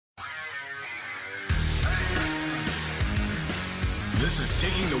This is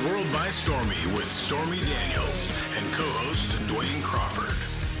Taking the World by Stormy with Stormy Daniels and co-host Dwayne Crawford.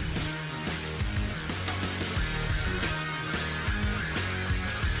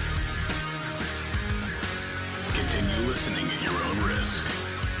 Continue listening at your own risk.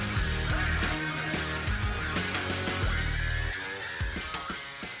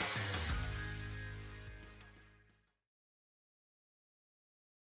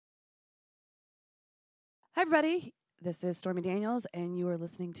 Hi, everybody. This is Stormy Daniels, and you are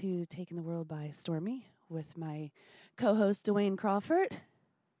listening to Taking the World by Stormy with my co-host, Dwayne Crawford.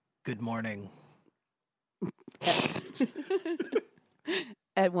 Good morning.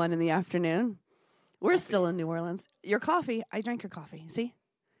 At 1 in the afternoon. We're still in New Orleans. Your coffee, I drank your coffee, see?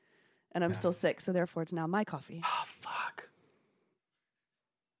 And I'm still sick, so therefore it's now my coffee. Oh, fuck.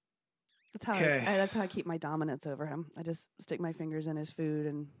 That's how I keep my dominance over him. I just stick my fingers in his food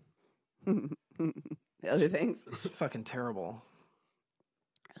and other things. It's fucking terrible.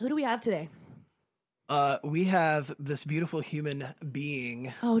 Who do we have today? We have this beautiful human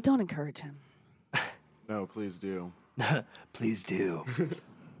being. Oh, don't encourage him. No, please do. Please do.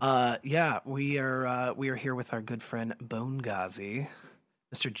 We are here with our good friend Bone Ghazi,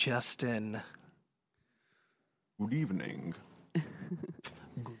 Mr. Justin. Good evening.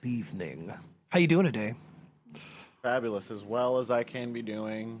 Good evening. How you doing today? Fabulous, as well as I can be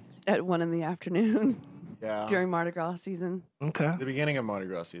doing. At 1 in the afternoon. Yeah. During Mardi Gras season. Okay. The beginning of Mardi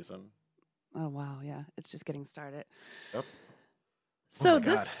Gras season. Oh, wow. Yeah. It's just getting started. Yep. So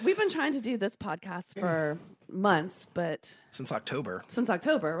God. we've been trying to do this podcast for months, but Since October. since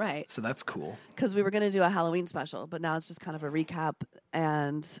October, right? So that's cool. Because we were going to do a Halloween special, but now it's just kind of a recap.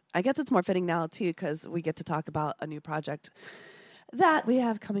 And I guess it's more fitting now, too, because we get to talk about a new project that we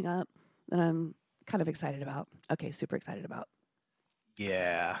have coming up that I'm kind of excited about. Okay, super excited about.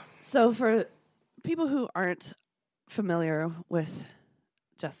 Yeah. So for people who aren't familiar with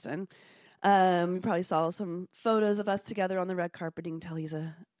Justin, you probably saw some photos of us together on the red carpet. You can tell he's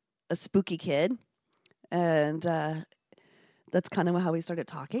a spooky kid. And that's kind of how we started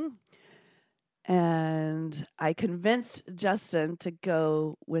talking. And I convinced Justin to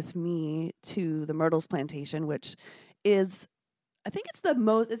go with me to the Myrtles Plantation, which is, I think it's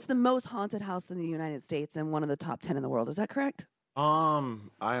the most haunted house in the United States and one of the top 10 in the world. Is that correct?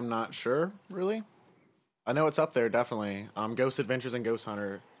 I'm not sure, really. I know it's up there, definitely. Ghost Adventures and Ghost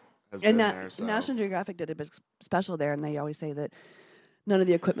Hunter has been there. So. National Geographic did a big special there, and they always say that none of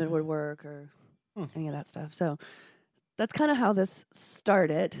the equipment would work or any of that stuff. So that's kind of how this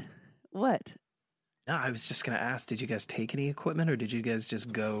started. What? No, I was just going to ask, did you guys take any equipment or did you guys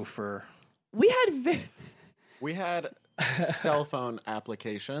just go for... We had cell phone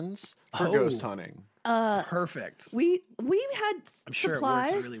applications for ghost hunting. Perfect. we had I'm sure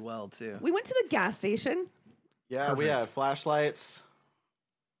supplies. it works really well, too. We went to the gas station. Yeah, we Perfect. had flashlights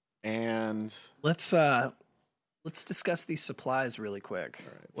and... Let's discuss these supplies really quick.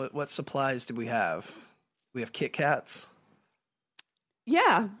 All right. What supplies do we have? We have Kit Kats.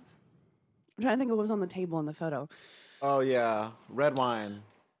 Yeah. I'm trying to think of what was on the table in the photo Oh, yeah. Red wine.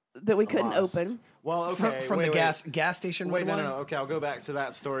 that we couldn't Must. open. Well, okay. From wait, the wait. gas station. Wait, red no, wine? no. Okay, I'll go back to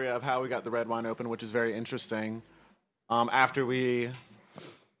that story of how we got the red wine open, which is very interesting. After we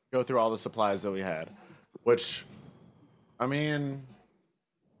go through all the supplies that we had, which, I mean,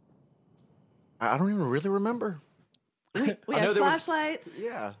 I don't even really remember. We I had know there was- flashlights.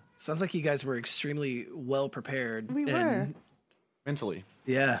 Yeah, Sounds like you guys were extremely well prepared. We were. and- mentally.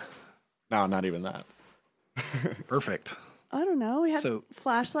 Yeah, No, not even that. perfect. I don't know. We had So-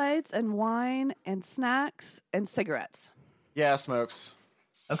 flashlights and wine and snacks and cigarettes. Yeah, smokes.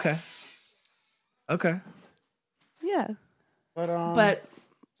 Okay. Yeah. But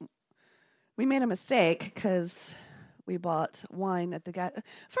we made a mistake because we bought wine at the gas.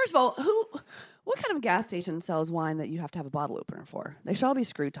 First of all, what kind of gas station sells wine that you have to have a bottle opener for? They should all be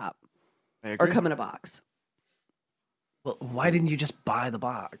screw top I or agree. come in a box. Well, why didn't you just buy the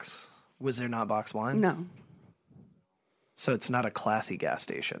box? Was there not box wine? No, So it's not a classy gas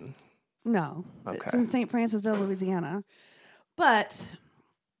station. no. It's Okay. in St. Francisville, Louisiana. But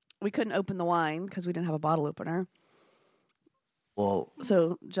we couldn't open the wine because we didn't have a bottle opener. Well,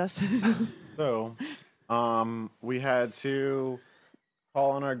 So just So, we had to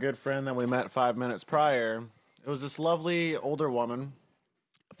call on our good friend that we met 5 minutes prior. It was this lovely older woman,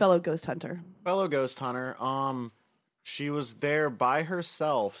 fellow ghost hunter. fellow ghost hunter. She was there by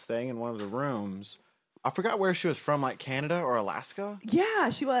herself, staying in one of the rooms. I forgot where she was from, like Canada or Alaska.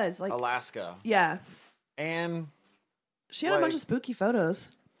 Yeah, she was like, Alaska, yeah. and She had a bunch Like- of spooky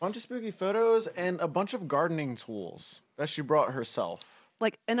photos. bunch of spooky photos and a bunch of gardening tools that she brought herself.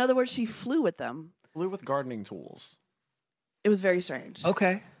 Like, in other words, she flew with them. Flew with gardening tools. It was very strange.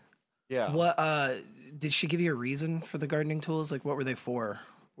 Okay. Yeah. What did she give you a reason for the gardening tools? Like, what were they for?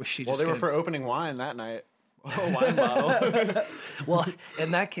 Was she Well, just they were gonna- for opening wine that night. A wine bottle. Well,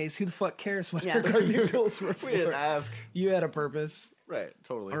 in that case, who the fuck cares what Yeah. her gardening tools were for? We didn't ask. You had a purpose. Right.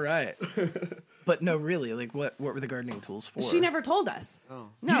 Totally. All right. But no, really, like what were the gardening tools for? She never told us. Oh.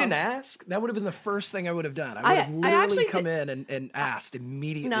 No. You didn't ask? That would have been the first thing I would have done. I would have I literally actually come in and asked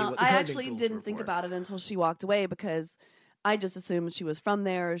immediately No, what the I gardening actually tools didn't were think for. about it until she walked away because I just assumed she was from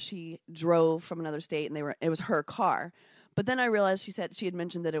there. She drove from another state and it was her car. But then I realized she had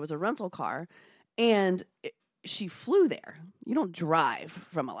mentioned that it was a rental car and she flew there. You don't drive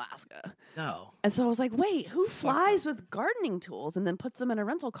from Alaska. No. And so I was like, wait, who flies with gardening tools and then puts them in a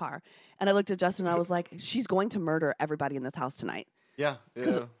rental car? And I looked at Justin and I was like, she's going to murder everybody in this house tonight. Yeah.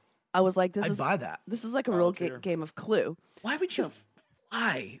 'Cause Yeah. I was like, I'd buy that. this is like a real Volunteer. game of Clue. Why would you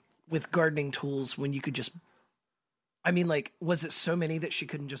fly with gardening tools when you could just I mean, like, was it so many that she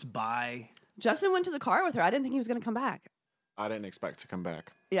couldn't just buy? Justin went to the car with her. I didn't think he was going to come back. I didn't expect to come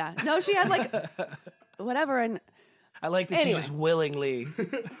back. Yeah. No, she had like whatever. And I like that Anyway. you just willingly.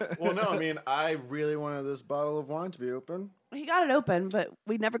 Well, no, I mean, I really wanted this bottle of wine to be open. he got it open, but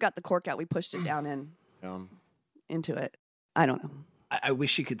we never got the cork out. We pushed it down into it. I don't know. I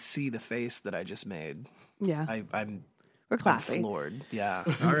wish you could see the face that I just made. Yeah. I'm We're classy. floored. Yeah.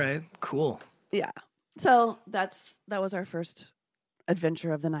 All right. Cool. Yeah. So that was our first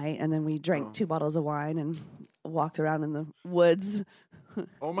adventure of the night. And then we drank 2 bottles of wine and walked around in the woods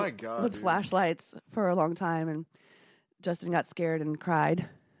Oh my god. with dude. flashlights for a long time. And Justin got scared and cried.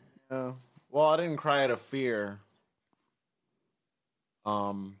 Yeah. Well, I didn't cry out of fear.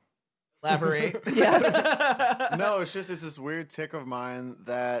 Elaborate. Yeah. No, it's this weird tick of mine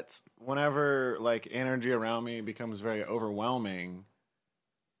that whenever like energy around me becomes very overwhelming,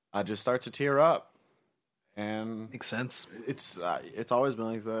 I just start to tear up, and Makes sense. it's always been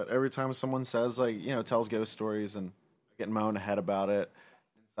like that. Every time someone says like tells ghost stories and I get in my own head about it,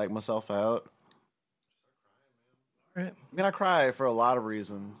 psych myself out. All right. I mean, I cry for a lot of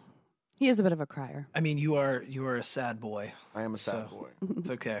reasons. He is a bit of a crier. I mean, you are a sad boy. I am a sad So- boy. It's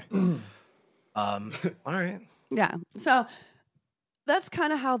okay. All right. Yeah. So that's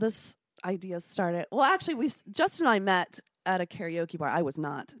kind of how this idea started. Well, actually, Justin and I met at a karaoke bar. I was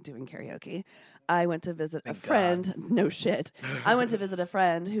not doing karaoke. I went to visit a Thank friend. No shit. I went to visit a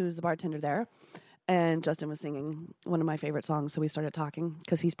friend who's a bartender there, and Justin was singing one of my favorite songs. So we started talking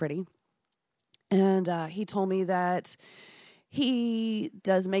because he's pretty, and he told me that he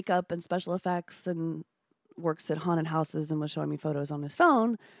does makeup and special effects and works at haunted houses and was showing me photos on his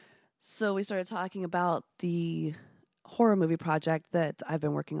phone. So we started talking about the horror movie project that I've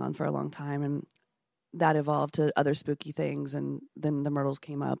been working on for a long time, and that evolved to other spooky things. And then the Myrtles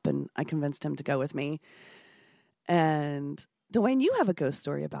came up, and I convinced him to go with me. And Dwayne, you have a ghost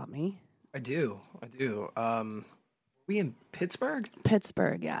story about me. I do. We in Pittsburgh?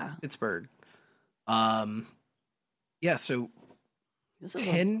 Pittsburgh, yeah. Pittsburgh. Yeah, so This is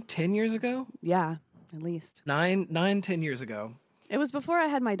 10 years ago? yeah, at least. 10 years ago. It was before I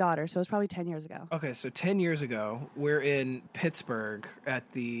had my daughter, so it was probably 10 years ago. Okay, so 10 years ago, we're in Pittsburgh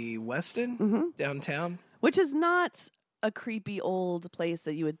at the Westin Mm-hmm. downtown. Which is not a creepy old place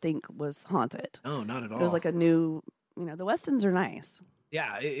that you would think was haunted. No, not at all. It was like a new, the Westins are nice.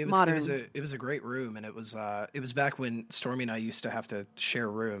 Yeah, it Modern. was a great room, and it was back when Stormy and I used to have to share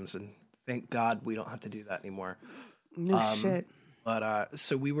rooms, and thank God we don't have to do that anymore. No shit. But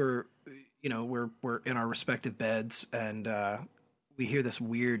so we were, we're in our respective beds, and we hear this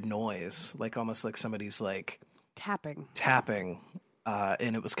weird noise, like almost like somebody's like Tapping. tapping,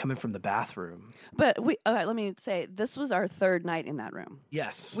 and it was coming from the bathroom. But let me say, this was our 3rd night in that room.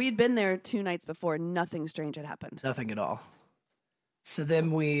 Yes, We'd been there 2 nights before. Nothing strange had happened. nothing at all. So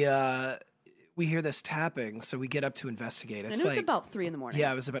then we hear this tapping, so we get up to investigate. And It's it was like about 3 in the morning.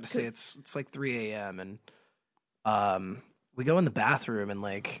 yeah, I was about to say it's like 3 a.m. and we go in the bathroom, and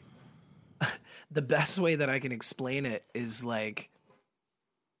like the best way that I can explain it is like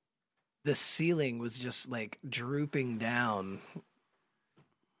the ceiling was just like drooping down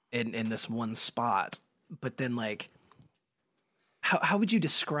in this one spot, but then like how would you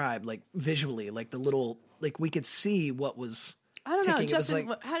describe like visually like the little like we could see what was I don't know, ticking. It was Justin.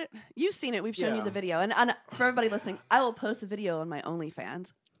 like- You've seen it. We've shown you Yeah. the video, and for everybody listening, I will post the video on my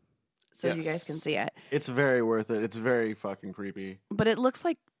OnlyFans, so you guys can Yes. see it. It's very worth it. It's very fucking creepy. But it looks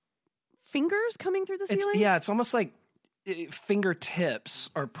like fingers coming through the ceiling. it's almost like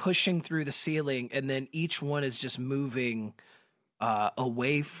fingertips are pushing through the ceiling, and then each one is just moving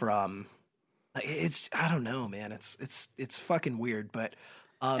away from. It's I don't know, man. It's fucking weird, but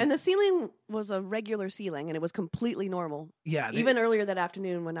And the ceiling was a regular ceiling, and it was completely normal. Yeah, Even earlier that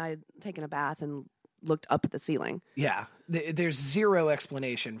afternoon when I had taken a bath and looked up at the ceiling. yeah. There's zero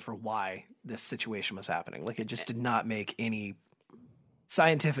explanation for why this situation was happening. Like, it just did not make any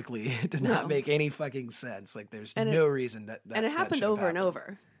scientifically. It did not make any fucking sense. Like, there's no reason that and it that happened should have over and happened.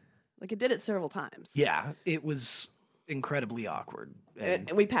 over. Like, it did it several times. Yeah, it was incredibly awkward. And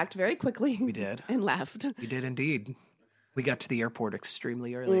And we packed very quickly. we did. And left. We did indeed. We got to the airport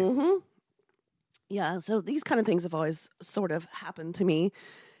extremely early. Mm-hmm. Yeah, so these kind of things have always sort of happened to me.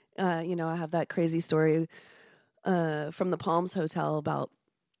 I have that crazy story from the Palms Hotel about,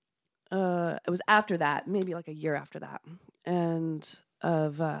 it was after that, maybe like a year after that, and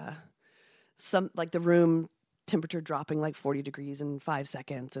of the room temperature dropping like 40 degrees in 5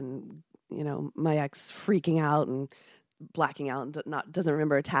 seconds, and, my ex freaking out and blacking out and doesn't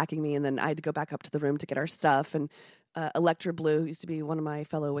remember attacking me, and then I had to go back up to the room to get our stuff, and Electra Blue, used to be one of my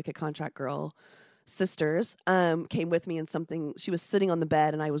fellow Wicked Contract Girl sisters, came with me, and she was sitting on the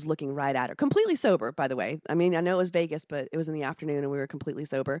bed and I was looking right at her, completely sober, by the way. I mean, I know it was Vegas, but it was in the afternoon and we were completely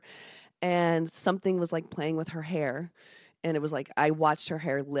sober, and something was like playing with her hair, and it was like I watched her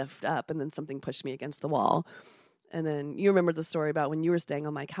hair lift up, and then something pushed me against the wall. And then you remember the story about when you were staying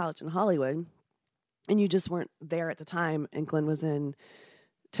on my couch in Hollywood and you just weren't there at the time, and Glenn was in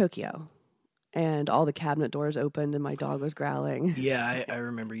Tokyo and all the cabinet doors opened and my dog was growling. Yeah, I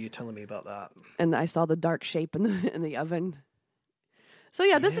remember you telling me about that. And I saw the dark shape in the oven. So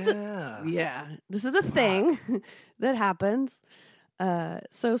yeah, this is a thing that happens.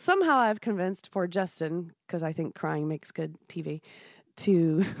 So somehow I've convinced poor Justin, because I think crying makes good TV,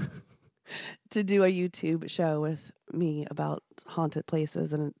 to do a YouTube show with me about haunted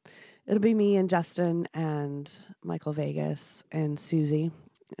places, and it'll be me and Justin and Michael Vegas and Susie.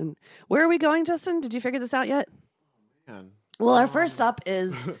 And where are we going, Justin? Did you figure this out yet? Man. Well, our first stop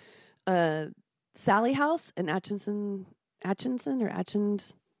is Sally House in Atchins,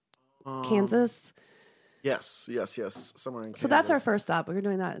 Kansas. Yes. Somewhere in Kansas. So that's our first stop. We're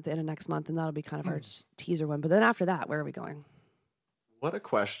doing that at the end of next month, and that'll be kind of our teaser one. But then after that, where are we going? What a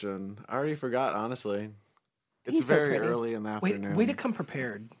question. I already forgot, honestly. It's He's so very pretty. early in the afternoon. Way to come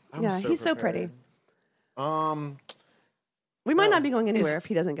prepared. I'm Yeah, he's so pretty. Um, We might Well, not be going anywhere if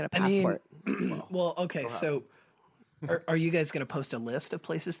he doesn't get a passport. Well, okay, so are you guys going to post a list of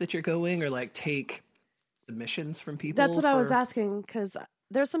places that you're going, or like take submissions from people? That's what I was for- asking. asking, because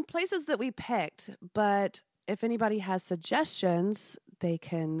there's some places that we picked, but if anybody has suggestions, they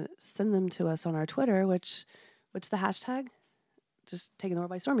can send them to us on our Twitter, what's the hashtag? Just taking the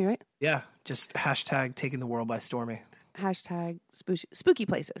world by stormy, right? Yeah, just hashtag taking the world by stormy. Hashtag spooky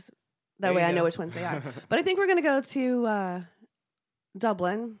places. That There way you I know go. which ones they are. But I think we're going to go to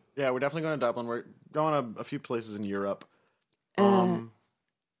Dublin. yeah, we're definitely going to Dublin. We're going to a few places in Europe.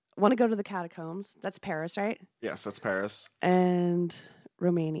 Want to go to the catacombs. That's Paris, right? Yes, that's Paris. And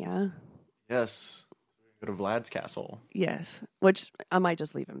Romania. Yes. Go to Vlad's castle. Yes, which I might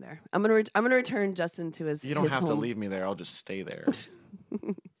just leave him there. I'm gonna return Justin to his. You don't his have to home. leave me there. I'll just stay there.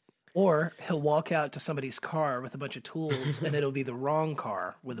 Or he'll walk out to somebody's car with a bunch of tools, and it'll be the wrong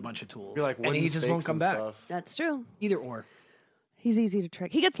car with a bunch of tools, Be like and wooden he just won't stakes come and back. stuff. That's true. Either or. He's easy to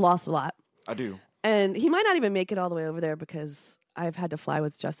trick. He gets lost a lot, I do. and he might not even make it all the way over there because I've had to fly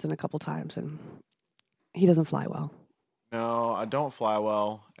with Justin a couple times, and he doesn't fly well. No, I don't fly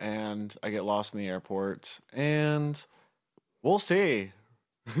well, and I get lost in the airport, and we'll see.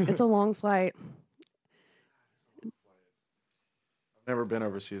 It's a long flight. I've never been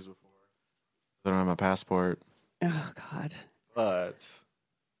overseas before. I don't have my passport, Oh God. but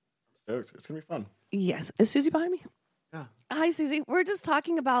I'm stoked. It's gonna be fun. Yes. Is Susie behind me? Yeah. Hi, Susie. We're just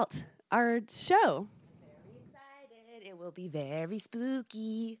talking about our show. Very excited. It will be very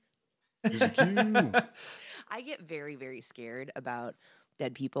spooky. I get very, very scared about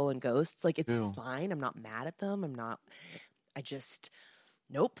dead people and ghosts. Like, it's Ew. fine. I'm not mad at them.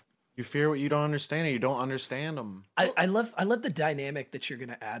 Nope. You fear what you don't understand, and you don't understand them. I love the dynamic that you're going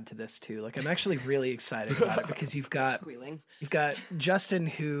to add to this too. Like, I'm actually really excited about it because you've got Justin,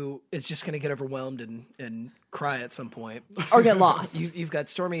 who is just going to get overwhelmed and cry at some point. Or get lost. You've got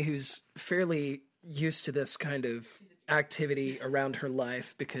Stormy, who's fairly used to this kind of activity around her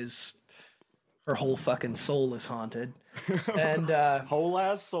life because her whole fucking soul is haunted, and Whole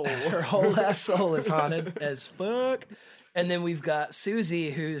ass soul. her whole ass soul is haunted as fuck. And then we've got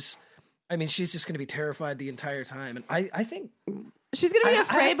Susie, she's just going to be terrified the entire time. And I think, She's going to be I have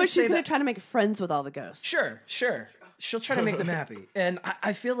afraid, to but say she's going that- to try to make friends with all the ghosts. sure, she'll try to make them happy. And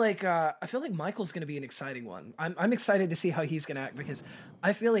I feel like Michael's going to be an exciting one. I'm excited to see how he's going to act because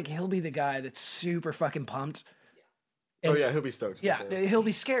I feel like he'll be the guy that's super fucking pumped Oh yeah, he'll be stoked. for Yeah, sure. he'll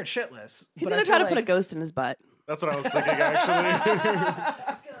be scared shitless. He's but I gonna feel try to put a like ghost in his butt. That's what I was thinking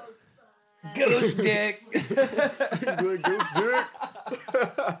actually. ghost dick. Ghost dick.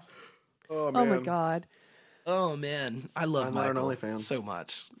 Oh man. Oh my god. Oh man, I love I'm not an Michael OnlyFans. so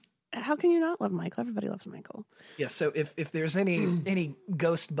much. How can you not love Michael? Everybody loves Michael. Yeah, so if there's any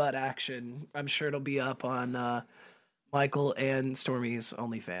ghost butt action, I'm sure it'll be up on Michael and Stormy's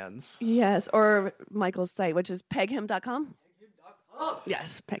OnlyFans. Yes, or Michael's site, which is peghim.com.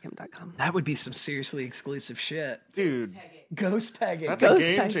 Yes, peghim.com. That would be some seriously exclusive shit. Dude, Ghost pegging. that's Ghost a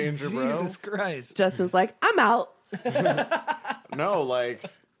game pegging. changer, bro. Jesus Christ. Justin's like, I'm out. No, like,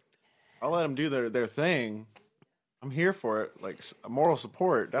 I'll let them do their thing. I'm here for it. Like, moral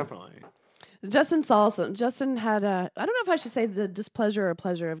support, definitely. Justin saw some. Justin had a, I don't know if I should say the displeasure or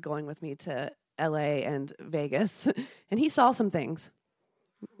pleasure of going with me to LA and Vegas, and he saw some things.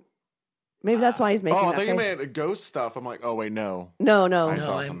 Maybe that's why he's making Oh, I that thought you face. meant ghost stuff. I'm like, oh, wait, no. No. I No,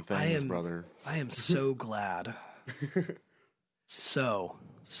 saw I'm- some I things, am- brother. I am so glad. So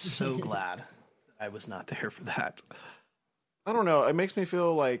glad that I was not there for that. I don't know. It makes me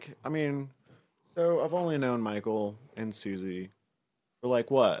feel like, I mean, so I've only known Michael and Susie for like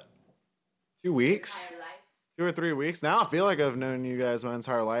what? 2 weeks? 2 or 3 weeks. Now I feel like I've known you guys my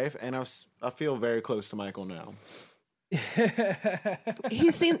entire life, and I feel very close to Michael now.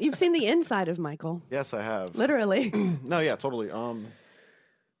 You've seen the inside of Michael, Yes, I have. literally. No, yeah, totally. No,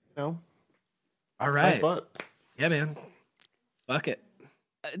 All nice right. butt. Yeah, man. Fuck it.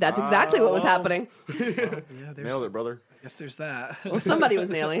 That's exactly what was well. happening. Yeah, there's, Nailed it, brother. I guess there's that. Well, somebody was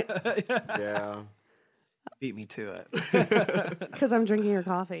nailing it Yeah. Beat me to it. because I'm drinking your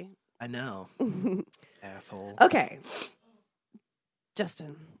coffee. I know. Asshole. Okay,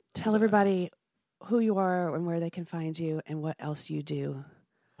 Justin, tell everybody who you are and where they can find you and what else you do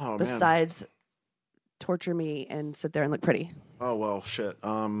Oh man. besides torture me and sit there and look pretty. Oh well, shit.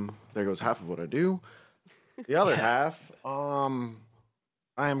 There goes half of what I do. The other half, I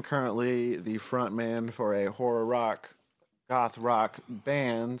am currently the front man for a horror rock, goth rock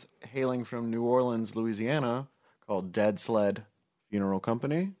band hailing from New Orleans, Louisiana, called Dead Sled Funeral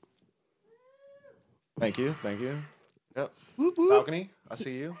Company. Thank you. Yep. Balcony, I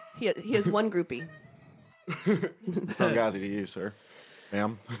see you. He has one groupie. It's Benghazi to you, sir.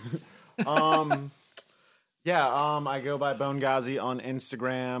 Ma'am. I go by Benghazi on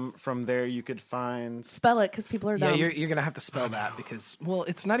Instagram. From there, you could find. Spell it because people are Yeah, dumb. you're gonna have to spell that because, well,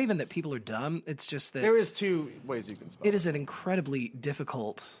 it's not even that people are dumb. It's just that There is 2 ways you can spell it is an incredibly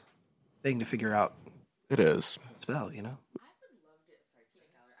difficult thing to figure out It is. spell. You know.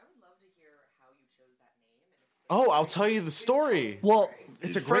 Oh, I'll tell you the story. Well,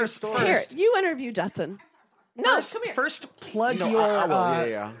 It's a great story. Here, you interview Justin. No, First, come here. first plug No, your I will.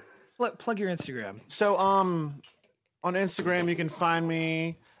 Yeah. plug your Instagram. So, on Instagram, you can find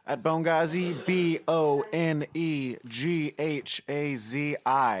me at Bonghazi,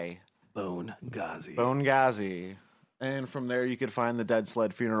 Boneghazi. Bone Ghazi. Bonghazi. And from there, you could find the Dead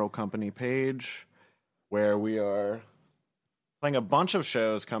Sled Funeral Company page, where we are playing a bunch of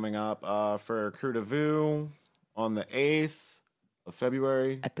shows coming up for Crew de Vue on the 8th of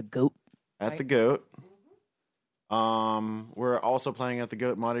February At the goat. at the Goat. We're also playing at the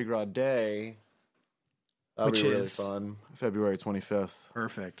Goat Mardi Gras Day. That'll Which be really is- fun. February 25th.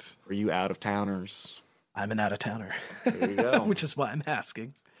 Perfect. For you out of towners. I'm an out of towner. There you go. Which is why I'm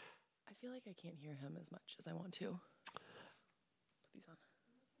asking. I feel like I can't hear him as much as I want to. Put these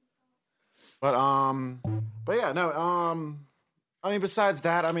on. But yeah, no, I mean, besides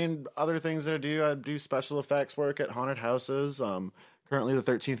that, I mean, other things that I do special effects work at haunted houses. Currently the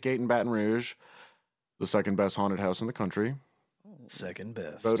 13th Gate in Baton Rouge, the second best haunted house in the country, Second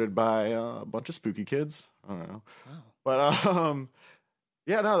best. voted by a bunch of spooky kids. I don't know. But,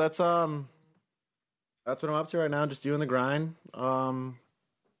 yeah, no, that's what I'm up to right now. Just doing the grind.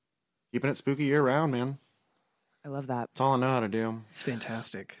 Keeping it spooky year round, man. I love that. That's all I know how to do. It's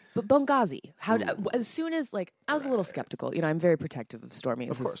fantastic. But Benghazi, as soon as I was a little skeptical. You know, I'm very protective of Stormy,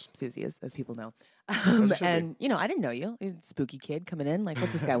 Of course. Susie, as people know. you should be. And you know, I didn't know you. You're a spooky kid coming in. Like,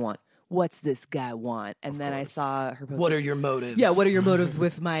 what's this guy want? What's this guy want? And then I saw her post. What are your motives? Yeah, what are your motives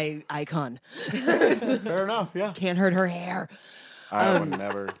with my icon? Fair enough, yeah. Can't hurt her hair. I would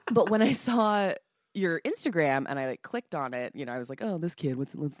never. But when I saw your Instagram and I like clicked on it, you know, I was like, oh, this kid,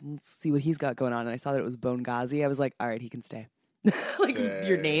 let's see what he's got going on. And I saw that it was Benghazi. I was like, all right, he can stay. Like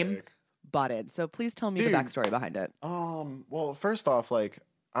your name Sick. bought in. So please tell me Dude. the backstory behind it. Well, first off, like,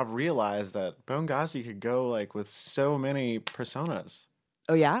 I've realized that Benghazi could go, like, with so many personas.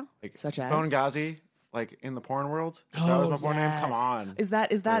 Oh yeah, Like, such as Benghazi, like, in the porn world. If that was my porn name. Come on. Is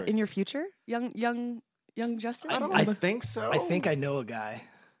that Very- in your future, young young Justin? I think so. I think I know a guy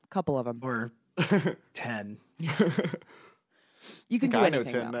A couple of them. or 10. You can do I know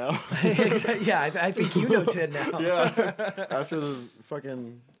anything. 10 though. now. Yeah, I think you know 10 now. Yeah. After the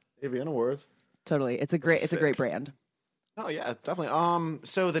fucking AVN Awards. Totally. It's a great sick. brand. Oh yeah, definitely.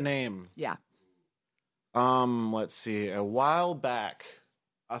 So the name. Yeah. Let's see. A while back,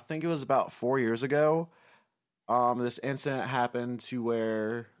 I think it was about 4 years ago. This incident happened to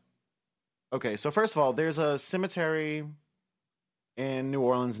where. Okay, so first of all, there's a cemetery in New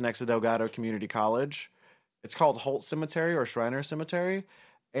Orleans next to Delgado Community College. It's called Holt Cemetery or Shriner Cemetery,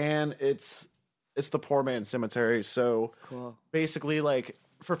 and it's the poor man's cemetery. So Cool. basically, like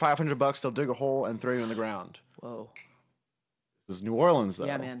for $500, they'll dig a hole and throw you in the ground. Whoa. This is New Orleans, though.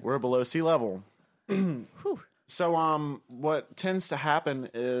 Yeah, man. We're below sea level. Whew. So, what tends to happen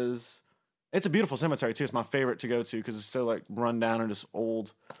is it's a beautiful cemetery too. It's my favorite to go to because it's so like run down and just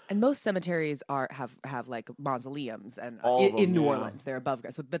old. And most cemeteries have like mausoleums and All of in them, New yeah. Orleans they're above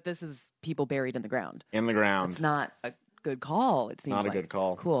ground. So, but this is people buried in the ground. In the ground. It's not a good call. It seems Not a like. good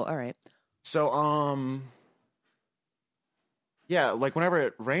call. Cool. All right. So, yeah, like whenever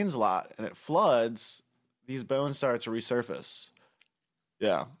it rains a lot and it floods, these bones start to resurface.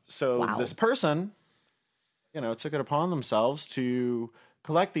 Yeah. So Wow. this person, took it upon themselves to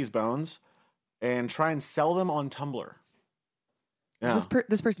collect these bones and try and sell them on Tumblr. Yeah.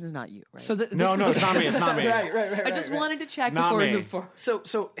 This person is not you, right? So No, this is, it's not me. It's not me. right. I just wanted to check Not before we me. move forward.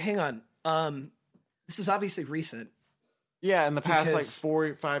 So hang on. This is obviously recent. Yeah, in the past Because- 4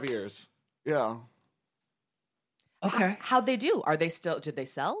 or 5 years. Yeah. Okay. How'd they do? Are they still? Did they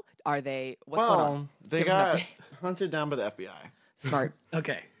sell? Are they? What's going on? They Give us an got update. hunted down by the FBI. Smart.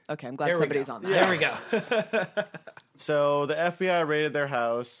 Okay. Okay, I'm glad There we somebody's go. on that. There we go. So the FBI raided their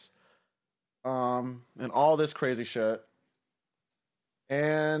house, and all this crazy shit,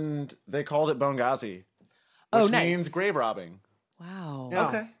 and they called it Benghazi, which Oh, nice. means grave robbing. Wow. Yeah.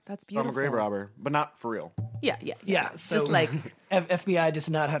 Okay. That's So I'm beautiful. a grave robber, but not for real. Yeah. Yeah. So Just like FBI does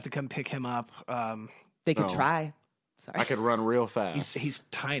not have to come pick him up. they could No. try. Sorry. I could run real fast. He's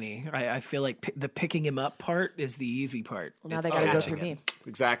tiny. I feel like the picking him up part is the easy part. Well, now It's they gotta go catching through him. me.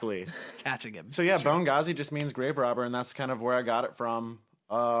 Exactly. Catching him. So yeah, Benghazi just means grave robber, and that's kind of where I got it from.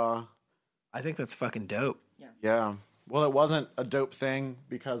 I think that's fucking dope. Yeah. Well, it wasn't a dope thing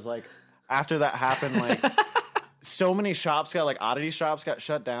because like after that happened, like so many shops got like oddity shops got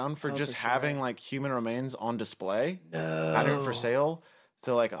shut down for just having like human remains on display, not even for sale.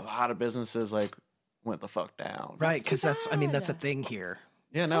 So like a lot of businesses like went the fuck down. Right, because that's a bad. thing here.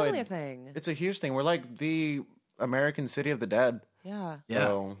 Yeah, Totally no, a thing. it's a huge thing. We're like the American city of the dead. Yeah. Yeah.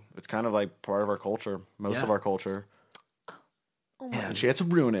 So it's kind of like part of our culture, most Yeah. of our culture. Man, And she had to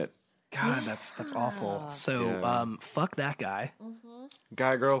ruin it. God, that's awful. So Yeah. fuck that guy.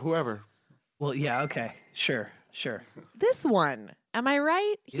 Guy, girl, whoever. Well, yeah, okay. Sure. This one. Am I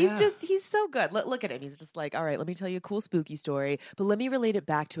right? Yeah. He's so good. Look at him. He's just like, all right, let me tell you a cool spooky story, but let me relate it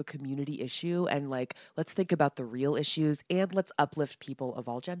back to a community issue and like, let's think about the real issues and let's uplift people of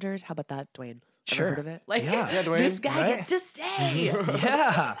all genders. How about that, Dwayne? Ever Sure. heard of it? Like, Yeah. Yeah, Dwayne. this guy Right. gets to stay.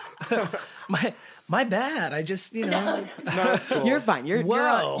 Yeah. my bad. I just, No, that's cool. You're fine.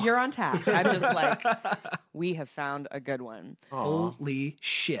 Whoa. You're on task. I'm just like, we have found a good one. holy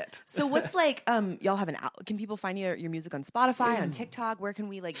shit. So what's like, y'all have can people find your music on Spotify, on TikTok? Where can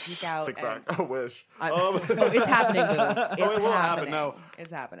we like geek out? TikTok. and- I wish. No, it's happening, Lou. It's it will happen, happening. no.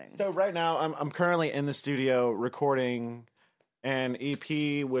 It's happening. So right now, I'm currently in the studio recording an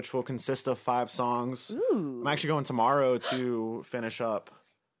EP, which will consist of 5 songs. Ooh. I'm actually going tomorrow to finish up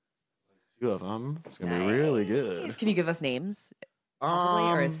 2 of them. It's gonna be really good. Can you give us names, possibly,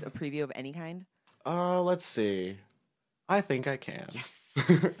 or is a preview of any kind? Let's see. I think I can.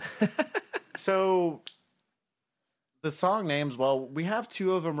 So the song names, well, we have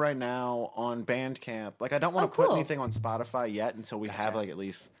 2 of them right now on Bandcamp. Like I don't want to put cool. anything on Spotify yet until we have like at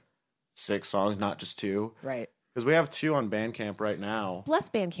least 6 songs, not just 2. Right. Because we have 2 on Bandcamp right now. Bless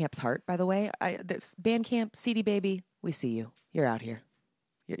Bandcamp's heart, by the way. There's Bandcamp, CD Baby. We see you. You're out here.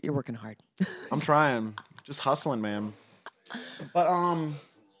 You're working hard. I'm trying. Just hustling, man. But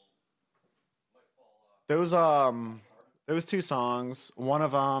those 2 songs, one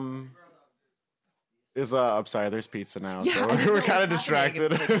of them is I'm sorry, there's pizza now, so I didn't know we're what's kind of happening.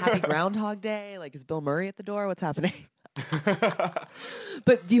 distracted. Like, happy Groundhog Day. Like, is Bill Murray at the door? What's happening?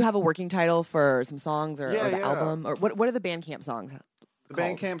 But do you have a working title for some songs or the Yeah. album? Or what are the Bandcamp songs? The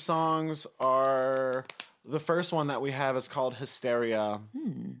called? Bandcamp songs are the first one that we have is called Hysteria.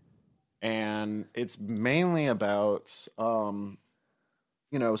 And it's mainly about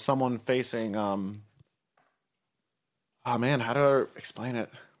someone facing oh man, how do I explain it?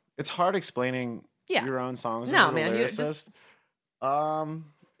 It's hard explaining Yeah. your own songs. No, when you're man, the you just- lyricist.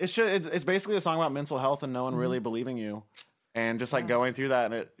 It's basically a song about mental health and no one really believing you, and just like going through that,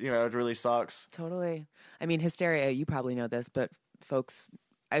 and it it really sucks. Totally. I mean, Hysteria, you probably know this, but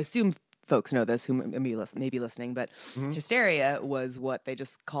I assume folks know this who may be listening, but Hysteria was what they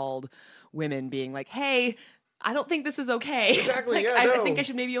just called women being like, hey, I don't think this is okay. Exactly, Like, yeah, I no. think I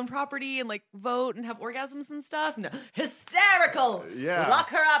should maybe own property and like vote and have orgasms and stuff. No. Hysterical. Yeah. Lock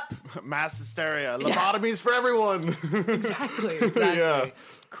her up. Mass hysteria, lobotomies for everyone. Exactly. Yeah.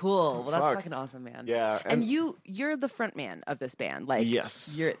 Cool. Well, that's Fuck. fucking awesome, man. Yeah, And and- you're the front man of this band. Like Yes.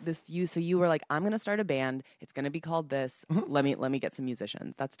 so you were like, I'm gonna start a band. It's gonna be called this. Let me get some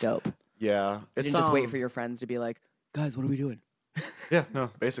musicians. That's dope. You Yeah, it's didn't just wait for your friends to be like, guys, what are we doing? Yeah, no,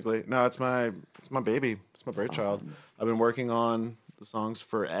 basically, no. It's my baby. It's my brainchild. I've been working on the songs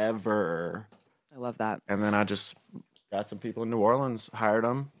forever, I love that. and then I just got some people in New Orleans, hired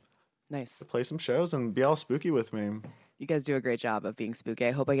them Nice. to play some shows and be all spooky with me. You guys do a great job of being spooky.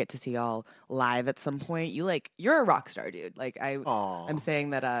 I hope I get to see y'all live at some point. You're a rock star, dude. Like Aw. I'm saying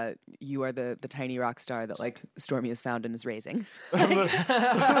that you are the tiny rock star that like Stormy has found and is raising. You're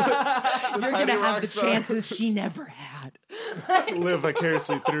tiny gonna have rock the star. chances she never had. Live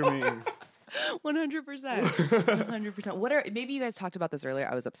vicariously through me. 100%. 100%. What are maybe you guys talked about this earlier?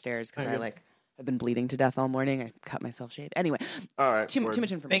 I was upstairs because I like have been bleeding to death all morning. I cut myself shaved. Anyway, All right, too word.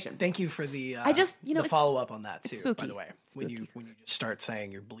 much information. Thank you for the. I just, the it's- follow up on that it's too. By spooky. the way, when you just start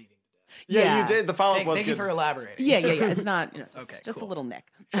saying you're bleeding. Yeah, Yeah. you did. The follow up was Thank good. you for elaborating. Yeah. It's not Okay, just cool. a little nick.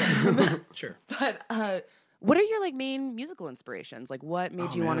 Sure. But what are your like main musical inspirations? Like what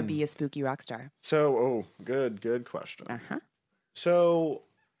made you want to man. be a spooky rock star? So, good question. Uh-huh. So,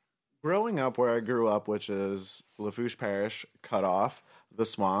 growing up where I grew up, which is Lafourche Parish, cut off the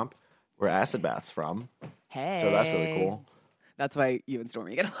swamp where Acid Bath's from. Hey. So that's really cool. That's why you and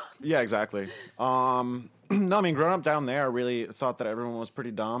Stormy get along. Yeah, exactly. No, I mean, growing up down there, I really thought that everyone was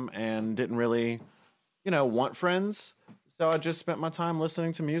pretty dumb and didn't really, want friends. So I just spent my time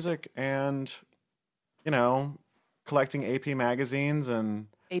listening to music and, collecting AP magazines and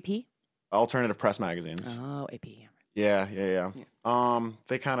AP? alternative press magazines. Oh, AP. Yeah.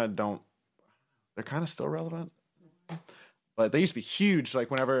 They kind of don't. They're kind of still relevant, but they used to be huge. Like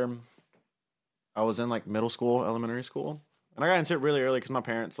whenever I was in like middle school, elementary school, and I got into it really early because my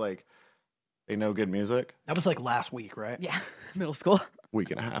parents they know good music. That was like last week, right? Yeah, middle school. Week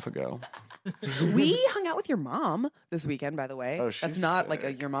and a half ago. We hung out with your mom this weekend, by the way. Oh, That's she's not like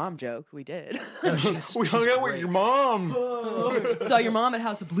a your mom joke. We did. No, she's, We she's hung out with great. your mom. Saw your mom at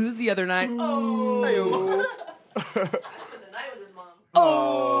House of Blues the other night.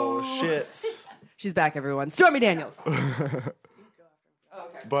 Oh shit. She's back, everyone. Stormy Daniels.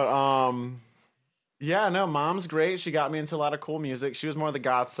 But yeah, no, mom's great. She got me into a lot of cool music. She was more the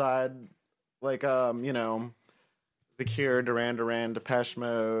goth side, like The Cure, Duran Duran, Depeche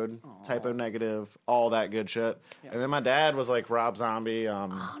Mode, Typo Negative, all that good shit. And then my dad was like Rob Zombie, Oh,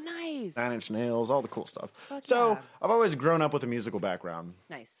 nice. 9 Inch Nails, all the cool stuff. Fuck So yeah. I've always grown up with a musical background.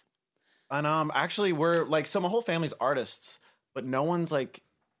 Nice. And actually we're like, so my whole family's artists, but no one's like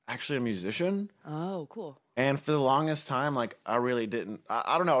actually a musician. Oh, cool. And for the longest time, like I really didn't.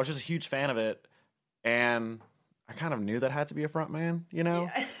 I don't know. I was just a huge fan of it, and I kind of knew that I had to be a front man.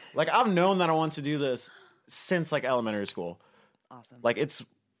 Like I've known that I want to do this since like elementary school. Awesome. Like it's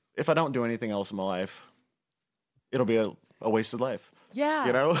if I don't do anything else in my life, it'll be a wasted life.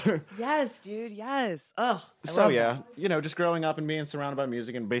 Yeah. Yes, dude. Yes. Oh. So yeah, just growing up and being surrounded by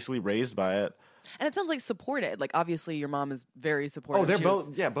music and basically raised by it. And it sounds like supported. Like obviously your mom is very supportive. Oh, they're She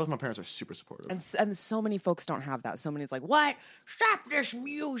was- both my parents are super supportive. And so many folks don't have that. So many's like, what? Stop this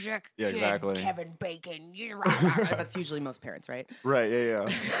music. Yeah, kid, exactly. Kevin Bacon. You rah, rah, rah." That's usually most parents, right? Right? Yeah.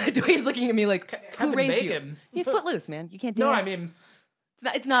 Dwayne's looking at me like, who Kevin raised Bacon? you? Yeah, Footloose, man. You can't dance. No, I mean,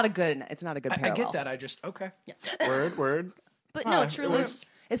 it's not a good I parallel. get that. I just okay. Word. But Huh, no, it truly, works.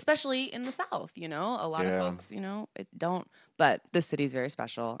 especially in the South, a lot Yeah. of folks, it don't. But this city's very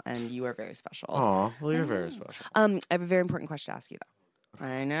special, and you are very special. Aw, well, you're very special. I have a very important question to ask you, though.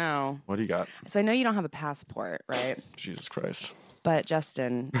 I know. What do you got? So I know you don't have a passport, right? Jesus Christ. But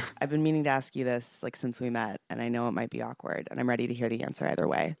Justin, I've been meaning to ask you this since we met, and I know it might be awkward, and I'm ready to hear the answer either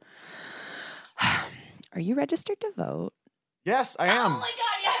way. Are you registered to vote? Yes, I am. Oh my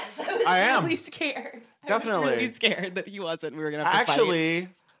God, yes! I was I am. really scared. I Definitely. was really scared that he wasn't. We were gonna have to fight. Actually,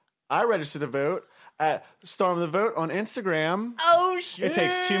 I registered to vote at Storm the Vote on Instagram. Oh shit! It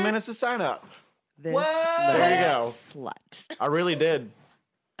takes 2 minutes to sign up. This What? There you little go. slut. I really did.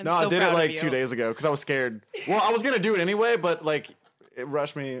 I'm No, I so did it proud of like you. 2 days ago because I was scared. Well, I was gonna do it anyway, but like it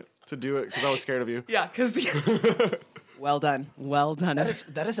rushed me to do it because I was scared of you. Yeah, because Well done. Well done.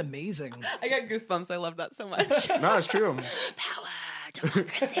 That is amazing. I got goosebumps. I love that so much. No, it's true. Power,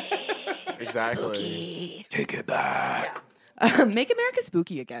 democracy. Exactly. Spooky. Take it back. Make America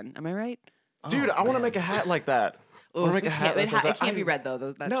spooky again. Am I right? Dude, I want to make a hat like that. I want to make a hat that says It that. can't be red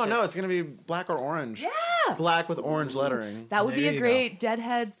though. No, it's gonna be black or orange. Yeah. Black with orange lettering. That would be There a you great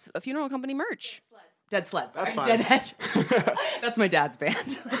Deadhead's funeral company merch. Dead Sled. Sorry. That's fine. Deadhead. That's my dad's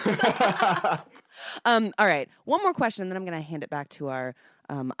band. All right. One more question, and then I'm going to hand it back to our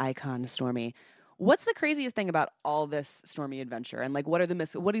icon, Stormy. What's the craziest thing about all this Stormy adventure? And like, what are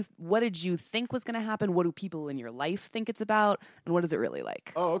the what did you think was going to happen? What do people in your life think it's about? And what is it really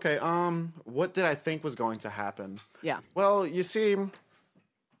like? Oh, okay. What did I think was going to happen? Yeah. Well, you see,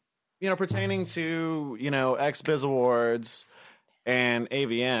 pertaining to, X-Biz Awards and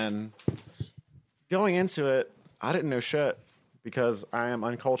AVN, going into it, I didn't know shit because I am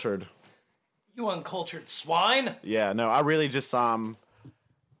uncultured. You uncultured swine. Yeah, no, I really just, I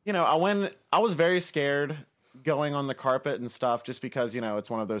was very scared going on the carpet and stuff just because, it's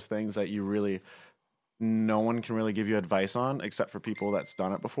one of those things that no one can really give you advice on except for people that's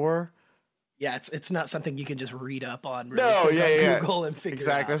done it before. Yeah, it's not something you can just read up on. No, quick yeah. on Google and figure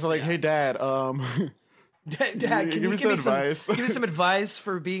Exactly. it out. So like, hey, Dad, Dad, can give you me give some me some advice? give me some advice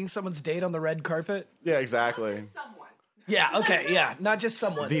for being someone's date on the red carpet? yeah, exactly. Yeah, okay, yeah, not just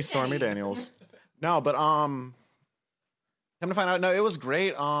someone. The Stormy Daniels. No, but come to find out, no, it was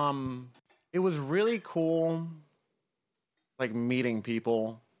great. It was really cool, like meeting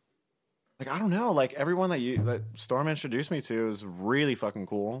people. Like I don't know, like everyone that Storm introduced me to was really fucking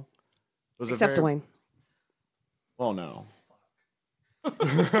cool. It was Except Dwayne. Well, no.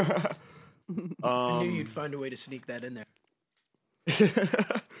 I knew you'd find a way to sneak that in there.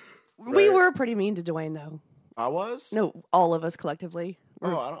 We Right. were pretty mean to Dwayne, though. I was. No, all of us collectively.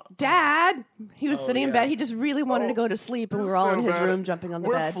 Oh, I don't. Dad, he was sitting in yeah. bed. He just really wanted to Oh, go to sleep, and we were all so in his bad. room jumping on the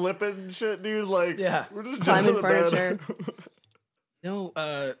We're bed. flipping shit, dude. Like, Yeah. we're just Climbing jumping on the furniture. bed. No,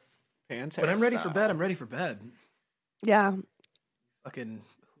 Pantera when I'm ready for style. bed, I'm ready for bed. Yeah, Fucking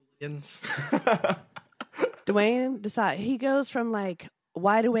hooligans. Dwayne he goes from like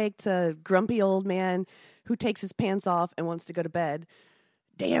wide awake to grumpy old man who takes his pants off and wants to go to bed.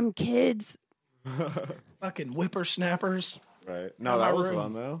 Damn kids. Fucking whippersnappers. Right. No, In that my was room.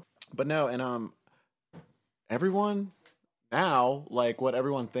 fun though. But no, and everyone now, like what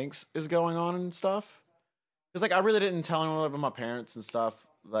everyone thinks is going on and stuff. Because like I really didn't tell anyone about my parents and stuff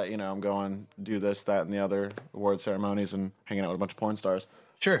that, I'm going to do this, that, and the other award ceremonies and hanging out with a bunch of porn stars.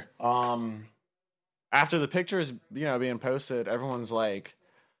 Sure. After the pictures, being posted, everyone's like,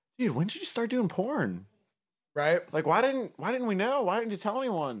 dude, when did you start doing porn? Right? Like why didn't we know? Why didn't you tell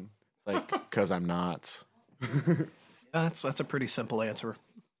anyone? It's like, because I'm not. That's a pretty simple answer.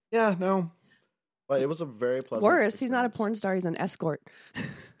 Yeah, no. But it was a very pleasant Worse, he's not a experience. porn star. He's an escort.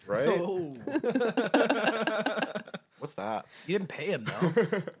 Right? Oh. What's that? You didn't pay him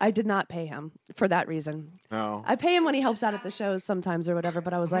though. I did not pay him for that reason. No. I pay him when he helps out at the shows sometimes or whatever.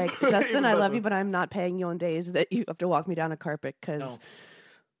 But I was like, Justin, I love you, but I'm not paying you on days that you have to walk me down a carpet because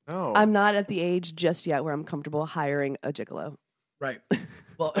No. I'm not at the age just yet where I'm comfortable hiring a gigolo. Right.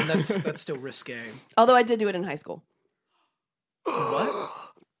 Well, and that's still risque. Although I did do it in high school. What?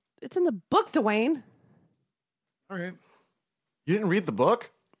 It's in the book, Dwayne. All right. You didn't read the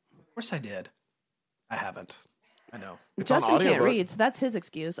book? Of course I did. I haven't. I know. It's on Justin can't audiobook. read, so that's his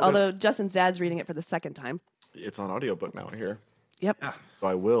excuse. Although Justin's dad's reading it for the second time. It's on audiobook now here. Yep. Ah, So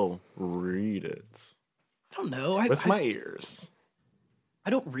I will read it I don't know. with my ears. I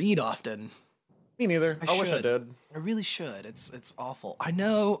don't read often. Me neither. I I wish I should. did. I really should. It's awful. I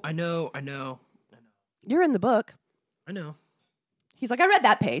know. You're in the book. I know. He's like, I read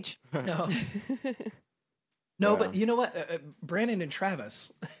that page. No. No, Yeah. but you know what? Brandon and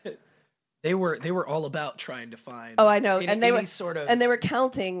Travis, they were all about trying to find. Oh, I know. any- And they any were sort of. and they were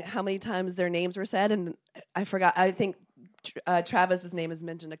counting how many times their names were said, and I forgot. I think Travis's name is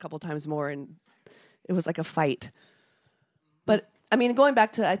mentioned a couple times more, and it was like a fight. But I mean, going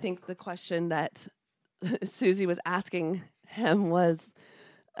back to I think the question that Susie was asking him was,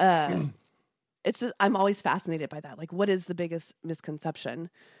 it's just I'm always fascinated by that. Like, what is the biggest misconception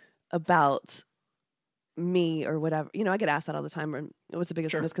about me or whatever? I get asked that all the time. Or, what's the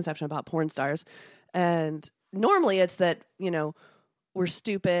biggest Sure. misconception about porn stars? And normally it's that, we're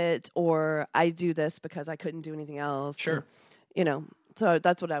stupid or I do this because I couldn't do anything else. Sure. And, so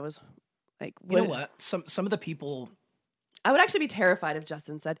that's what I was like. You know what? Some of the people. I would actually be terrified if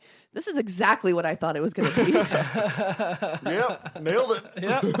Justin said, this is exactly what I thought it was going to be. Yep. Nailed it.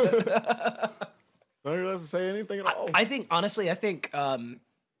 Yeah. Don't even have to say anything at all. I think honestly,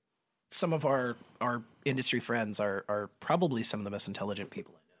 some of our industry friends are probably some of the most intelligent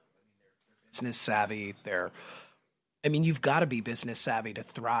people I know. I mean, they're business savvy. You've got to be business savvy to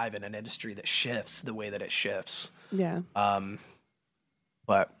thrive in an industry that shifts the way that it shifts. Yeah.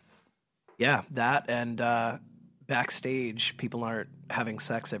 But yeah, that and backstage, people aren't having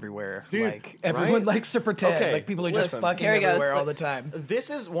sex everywhere. Dude, like everyone right? likes to pretend. Okay, Like people are just listen. fucking Here he goes. everywhere all the time. This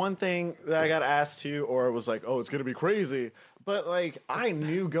is one thing that I got asked to, or it was like, oh, it's gonna be crazy. But like, I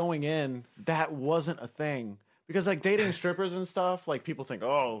knew going in that wasn't a thing because like dating strippers and stuff, like people think,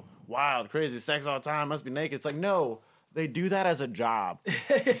 oh, wild, crazy, sex all the time, must be naked. It's like no. They do that as a job,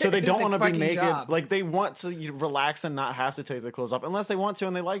 so they don't a want to be fucking naked. job. Like they want to relax and not have to take their clothes off, unless they want to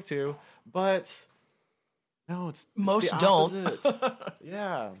and they like to. But no, it's Most the don't. opposite.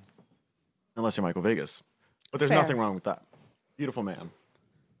 Yeah, unless you're Michael Vegas, but there's Fair. nothing wrong with that. Beautiful man.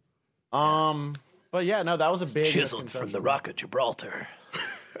 But yeah, no, that was a big Chiseled from the misconception. Rock of Gibraltar.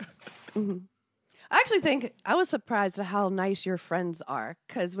 I actually think I was surprised at how nice your friends are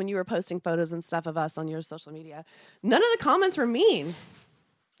because when you were posting photos and stuff of us on your social media, none of the comments were mean.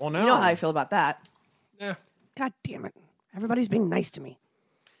 Well, no, You know how I feel about that. Yeah. God damn it. Everybody's being nice to me.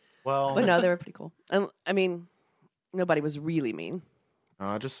 Well, But no, they were pretty cool. I mean, nobody was really mean.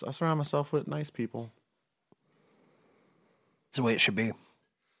 I surround myself with nice people. It's the way it should be.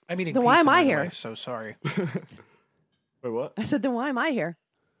 I'm eating Then why pizza, am I by the here? way, so sorry. Wait, what? I said, then why am I here?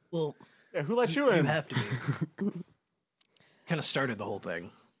 Well, Yeah, who let you you in? have to be. Kind of started the whole thing.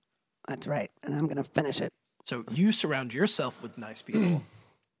 That's right. And I'm going to finish it. So you surround yourself with nice people. There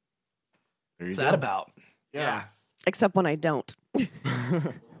you What's go. that about? Yeah. Except when I don't.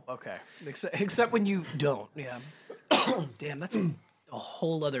 Okay. Except when you don't. Yeah. Damn, that's a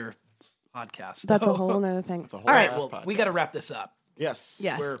whole other podcast. That's a though. whole other thing. a whole All right. ass Well, we got to wrap this up. Yes.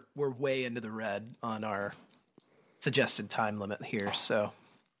 Yes. We're way into the red on our suggested time limit here. So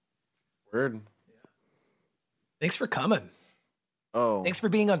Word. thanks for coming. Oh, Thanks for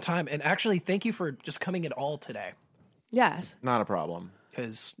being on time. And actually, thank you for just coming at all today. Yes. not a problem.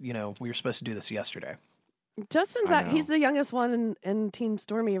 Because, we were supposed to do this yesterday. Justin's I know. he's the youngest one in Team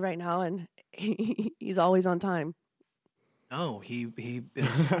Stormy right now, and he's always on time. No, he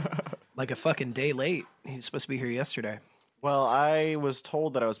is like a fucking day late. He's supposed to be here yesterday. Well, I was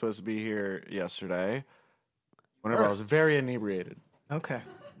told that I was supposed to be here yesterday. Whenever I was very inebriated. Okay.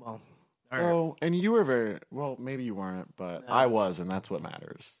 Well, all right. So, and you were very well. Maybe you weren't, but I was, and that's what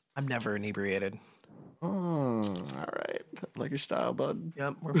matters. I'm never inebriated. Oh, all right. Like your style, bud.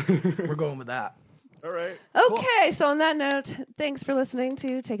 Yep, we're going with that. All right. Okay, so on that note, thanks for listening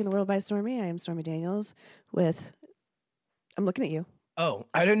to Taking the World by Stormy. I am Stormy Daniels I'm looking at you. Oh,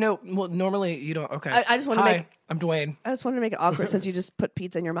 I don't know. Well, normally you don't. Okay. I just wanted to Hi, make- I'm Dwayne. I just wanted to make it awkward since you just put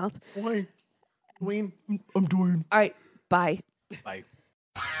pizza in your mouth. Why? Wayne. I'm Dwayne. All right, bye. Bye.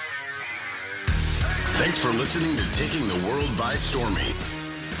 Thanks for listening to Taking the World by Stormy.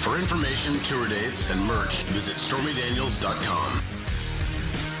 For information, tour dates, and merch, visit StormyDaniels.com.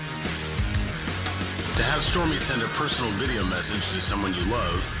 To have Stormy send a personal video message to someone you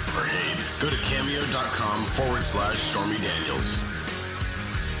love or hate, go to cameo.com/Stormy Daniels.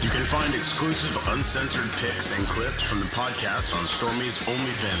 You can find exclusive uncensored pics and clips from the podcast on Stormy's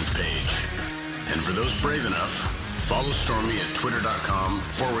OnlyFans page. And for those brave enough, follow Stormy at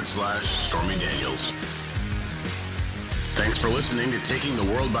twitter.com/Stormy Daniels. Thanks for listening to Taking the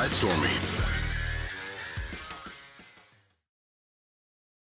World by Stormy.